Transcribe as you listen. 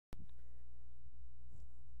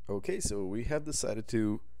Okay, so we have decided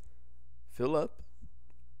to fill up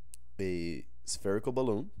a spherical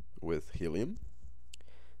balloon with helium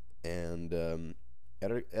and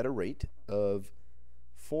at a rate of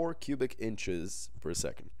 4 cubic inches per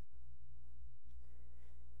second.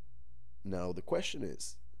 Now, the question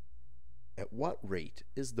is, at what rate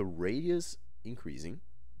is the radius increasing?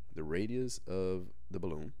 The radius of the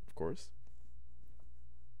balloon, of course,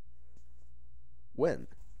 when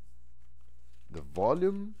the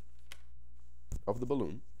volume of the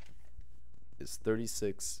balloon is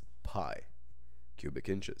 36 pi cubic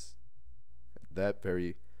inches. At that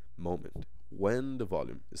very moment, when the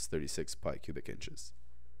volume is 36 pi cubic inches.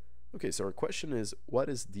 Okay, so our question is, what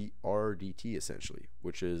is the RDT essentially,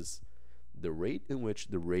 which is the rate in which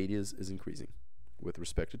the radius is increasing with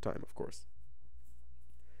respect to time, of course.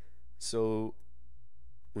 So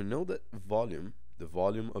we know that the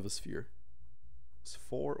volume of a sphere, is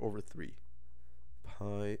 4 over 3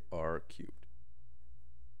 pi r cubed.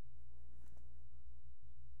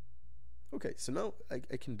 Okay, so now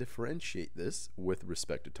I can differentiate this with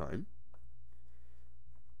respect to time.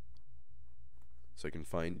 So I can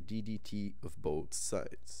find ddt of both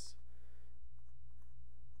sides.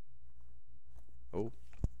 Oh,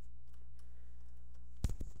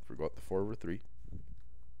 forgot the 4 over 3.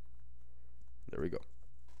 There we go.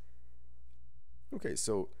 Okay,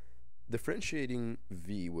 so differentiating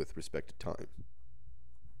v with respect to time,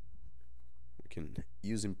 we can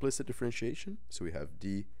use implicit differentiation. So we have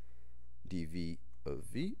dv of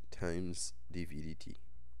v times dv dt.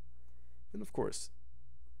 And of course,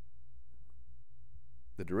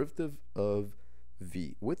 the derivative of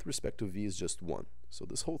v with respect to v is just 1. So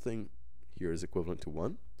this whole thing here is equivalent to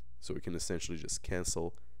 1. So we can essentially just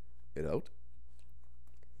cancel it out.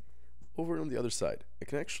 Over on the other side, I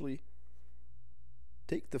can actually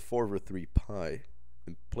take the 4 over 3 pi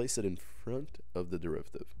and place it in front of the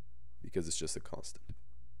derivative because it's just a constant.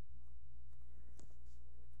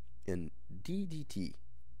 And d dt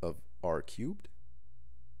of r cubed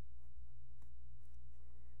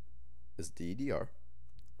is ddr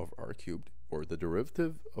of r cubed, or the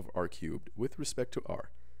derivative of r cubed with respect to r,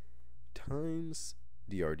 times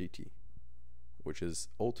dr dt, which is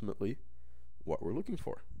ultimately what we're looking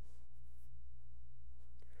for.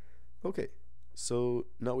 Okay, so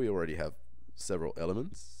now we already have several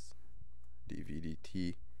elements. dv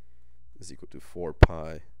dt is equal to 4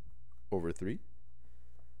 pi over 3.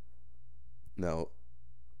 Now,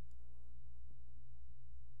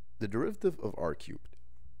 the derivative of r cubed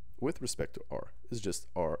with respect to r is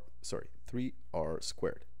just 3r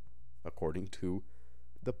squared, according to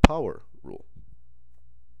the power rule.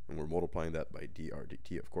 And we're multiplying that by dr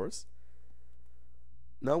dt, of course.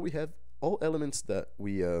 Now we have all elements that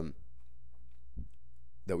we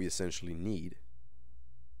essentially need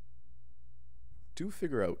to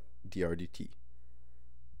figure out dr dt.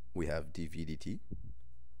 We have dv dt,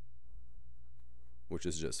 which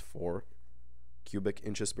is just 4 cubic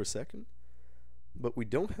inches per second, but we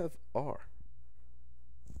don't have r.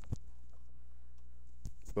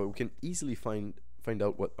 But we can easily find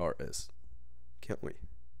out what r is, can't we?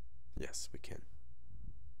 Yes, we can.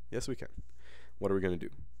 Yes, we can. What are we going to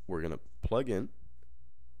do? We're going to plug in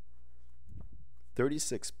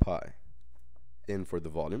 36 pi in for the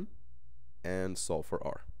volume and solve for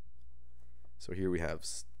r. So here we have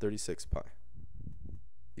 36 pi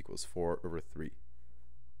equals 4 over 3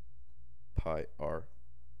 pi r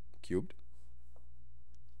cubed.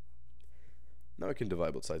 Now I can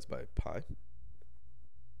divide both sides by pi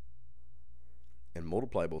and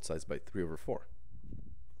multiply both sides by 3 over 4.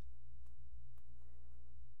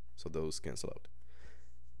 So those cancel out.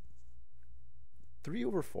 3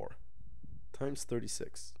 over 4 times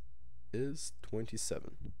 36 is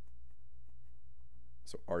 27.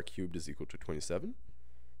 So r cubed is equal to 27.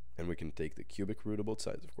 And we can take the cubic root of both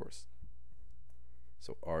sides, of course.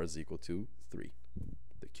 So r is equal to 3.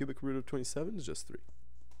 The cubic root of 27 is just 3.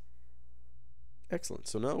 Excellent.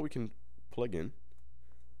 So now we can plug in.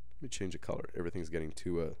 Let me change the color. Everything's getting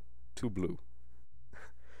too blue.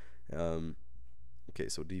 Okay,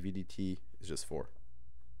 so dv dt is just 4.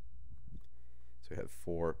 So we have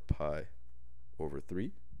 4 pi over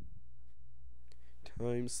 3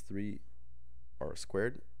 times 3 r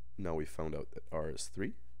squared. Now we found out that r is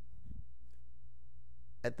 3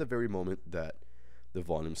 at the very moment that the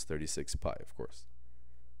volume is 36 pi, of course,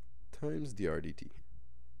 times dr dt.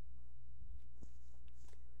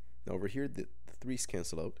 Now over here, the 3's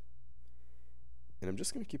cancel out, and I'm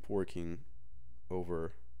just going to keep working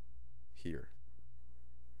over here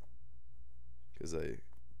because I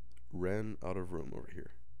ran out of room over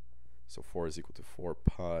here. So 4 is equal to 4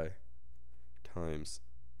 pi times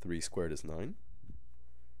 3 squared is 9.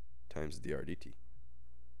 times dr dt.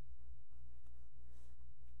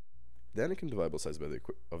 Then I can divide both sides by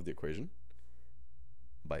of the equation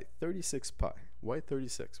by 36 pi. Why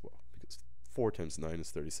 36? Well, because 4 times 9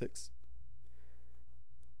 is 36.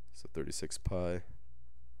 So 36 pi.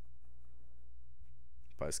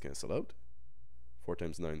 Pi's cancel out. 4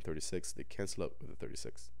 times 9, 36. They cancel out with the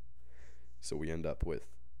 36. So we end up with,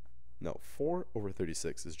 now 4 over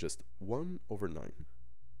 36 is just 1 over 9.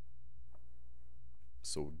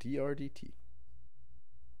 So dr dt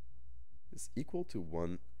is equal to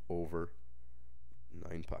 1 over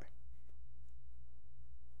 9 pi.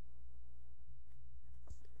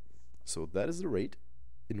 So that is the rate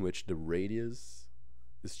in which the radius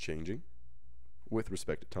is changing with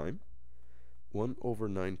respect to time. 1 over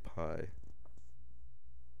 9 pi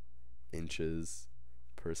inches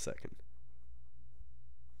per second.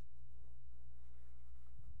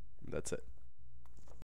 That's it.